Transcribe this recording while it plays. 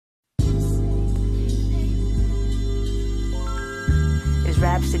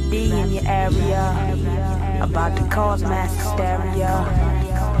Rapsody in your area, about to cause mass hysteria.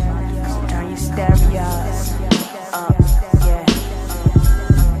 So turn your stereos up, yeah.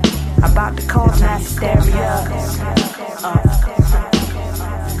 About to cause mass hysteria.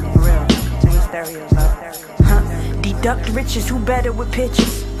 For real, turn your stereos up. Deduct riches, who better with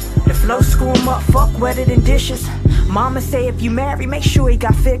pictures? The flow screw 'em up, fuck wetter than dishes. Mama say if you marry, make sure he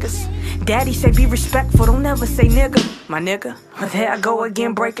got figures. Daddy say be respectful, don't ever say nigga. My nigga, but there I go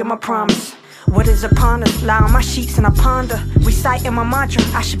again, breaking my promise. What is upon us? Lie on my sheets and I ponder, reciting my mantra.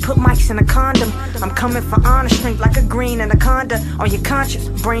 I should put mics in a condom. I'm coming for honor, strength like a green anaconda. On your conscience,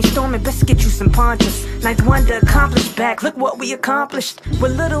 brainstorming, best get you some ponchos. Ninth wonder accomplished, back, look what we accomplished.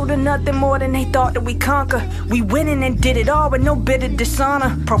 With little to nothing more than they thought that we conquer. We winning and did it all with no bit of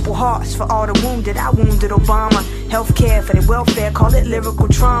dishonor. Purple hearts for all the wounded, I wounded Obama. Healthcare for their welfare, call it lyrical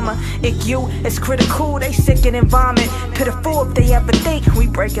trauma. IQ is critical, they sicken and vomit. Pitiful if they ever think we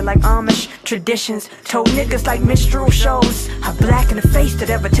break it like Amish. Traditions told niggas like minstrel shows. I black in the face that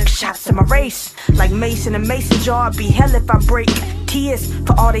ever took shots at my race. Like Mason and Mason jar, I'd be hell if I break. Tears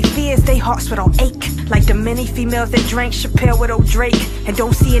for all they fears, they hearts would all ache. Like the many females that drank Chappelle with old Drake. And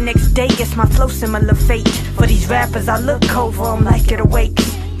don't see it next day, guess my flow similar fate. For these rappers I look over them like it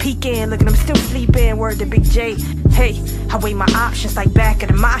awakes. Peeking, look at them still sleeping, word to Big J. Hey, I weigh my options like back of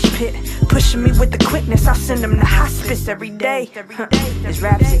the mosh pit. Pushing me with the quickness, I send them to hospice every day. It's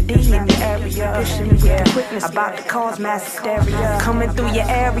Rapsody in your area, pushing me with the quickness, about to cause mass hysteria. Coming through your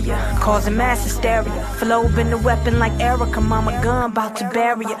area, causing mass hysteria. Flow been a weapon like Erica, mama gun about to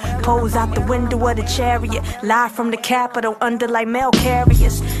bury it. Pose out the window of the chariot, live from the Capitol under like mail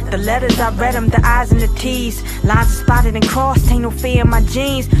carriers. The letters I read them, the I's and the T's. Lines are spotted and crossed, ain't no fear in my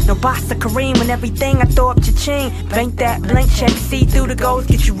jeans. No boss of Kareem when everything I throw up your chain. Bank that blank check, see through the goals,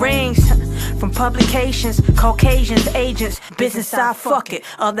 get your rings. From publications, Caucasians, agents. Business side, fuck it,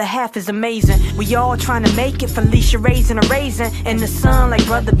 other half is amazing. We all trying to make it, Felicia raising a raisin. In the sun like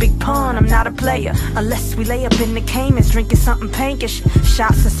brother Big Pun, I'm not a player. Unless we lay up in the Caymans, drinking something pinkish.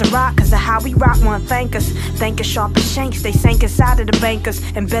 Shots of Ciroc, cause of how we rock one thank us. Thank us sharp as shanks, they sank inside of the bankers.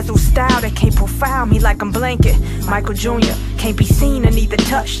 Embezzle style, they can't profile me like I'm blanket. Michael Jr. can't be seen or neither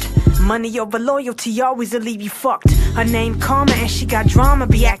touched. Money over loyalty always will leave you fucked. Her name Karma and she got drama,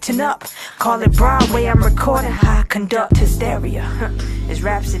 be acting up. Call it Broadway, I'm recording how I conduct hysteria. It's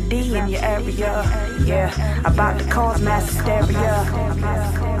Rapsody in your area, yeah, about to cause mass hysteria.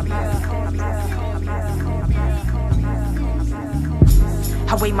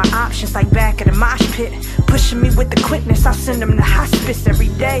 I weigh my options like back of the mosh pit. Pushing me with the quickness, I send them to hospice every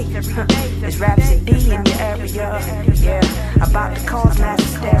day. It's Rapsody in your area, yeah, about to cause mass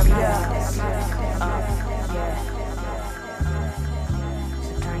hysteria.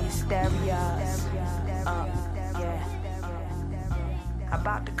 So turn your stereos up, yeah.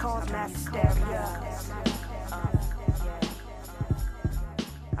 About to cause mass hysteria.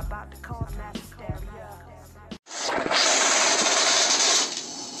 About to cause mass hysteria.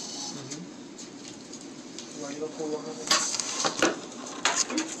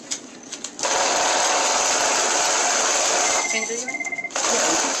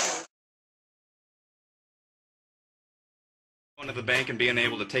 Going to the bank and being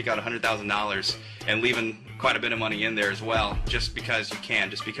able to take out $100,000 and leaving quite a bit of money in there as well, just because you can,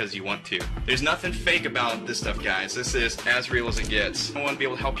 just because you want to. There's nothing fake about this stuff, guys. This is as real as it gets. I want to be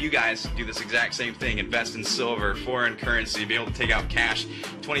able to help you guys do this exact same thing, invest in silver, foreign currency, be able to take out cash,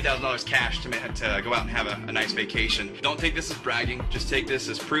 $20,000 cash to go out and have a nice vacation. Don't take this as bragging, just take this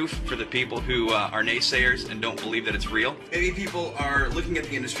as proof for the people who are naysayers and don't believe that it's real. Maybe people are looking at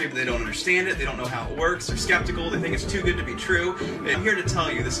the industry but they don't understand it, they don't know how it works, they're skeptical, they think it's too good to be true. And I'm here to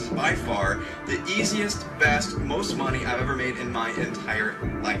tell you this is by far the easiest, best, most money I've ever made in my entire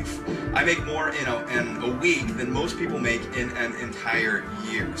life. I make more in a week than most people make in an entire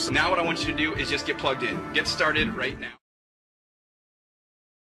year. So now what I want you to do is just get plugged in. Get started right now.